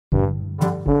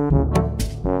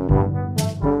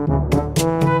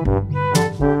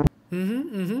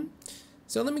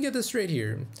So let me get this straight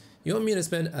here. You want me to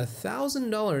spend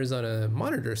 $1,000 on a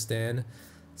monitor stand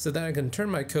so that I can turn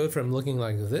my code from looking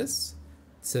like this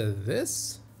to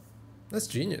this? That's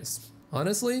genius.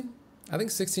 Honestly, I think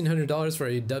 $1,600 for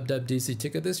a WWDC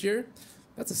ticket this year,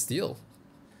 that's a steal.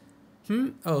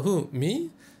 Oh, who, me?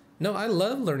 No, I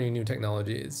love learning new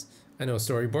technologies. I know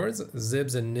storyboards,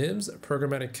 zibs and nibs,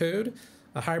 programmatic code,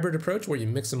 a hybrid approach where you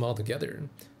mix them all together.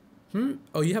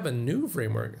 Oh, you have a new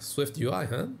framework, Swift UI,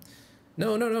 huh?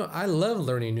 No, I love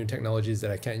learning new technologies that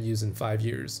I can't use in 5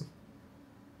 years.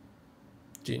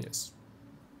 Genius.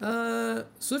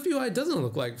 Swift UI doesn't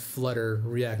look like Flutter,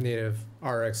 React Native,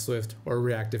 RX Swift, or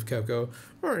Reactive Cocoa,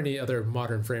 or any other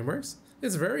modern frameworks.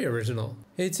 It's very original.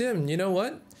 Hey Tim, you know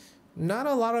what? Not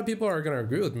a lot of people are gonna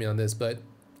agree with me on this, but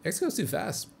X goes too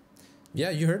fast.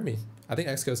 Yeah, you heard me. I think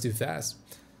X goes too fast.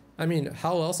 I mean,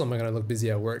 how else am I gonna look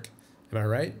busy at work? Am I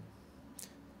right?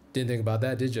 Didn't think about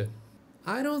that, did you?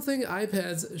 I don't think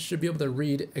iPads should be able to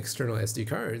read external SD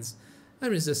cards. I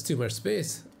mean, it's just too much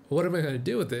space. What am I gonna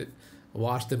do with it?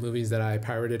 Watch the movies that I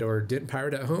pirated or didn't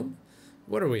pirate at home?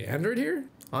 What are we, Android here?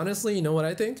 Honestly, you know what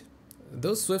I think?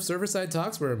 Those Swift server-side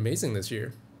talks were amazing this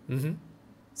year.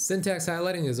 Syntax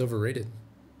highlighting is overrated.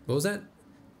 What was that?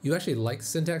 You actually like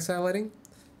syntax highlighting?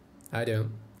 I don't.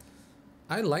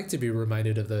 I like to be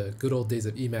reminded of the good old days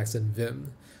of Emacs and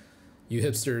Vim. You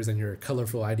hipsters and your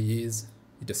colorful IDEs,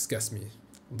 you disgust me.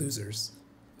 Losers.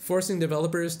 Forcing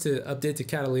developers to update to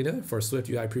Catalina for Swift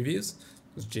UI previews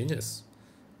was genius.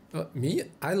 Me?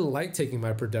 I like taking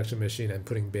my production machine and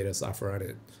putting beta software on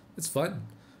it. It's fun.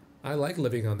 I like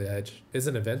living on the edge. It's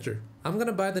an adventure. I'm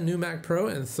gonna buy the new Mac Pro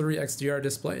and 3 XDR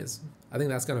displays. I think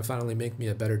that's gonna finally make me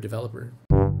a better developer.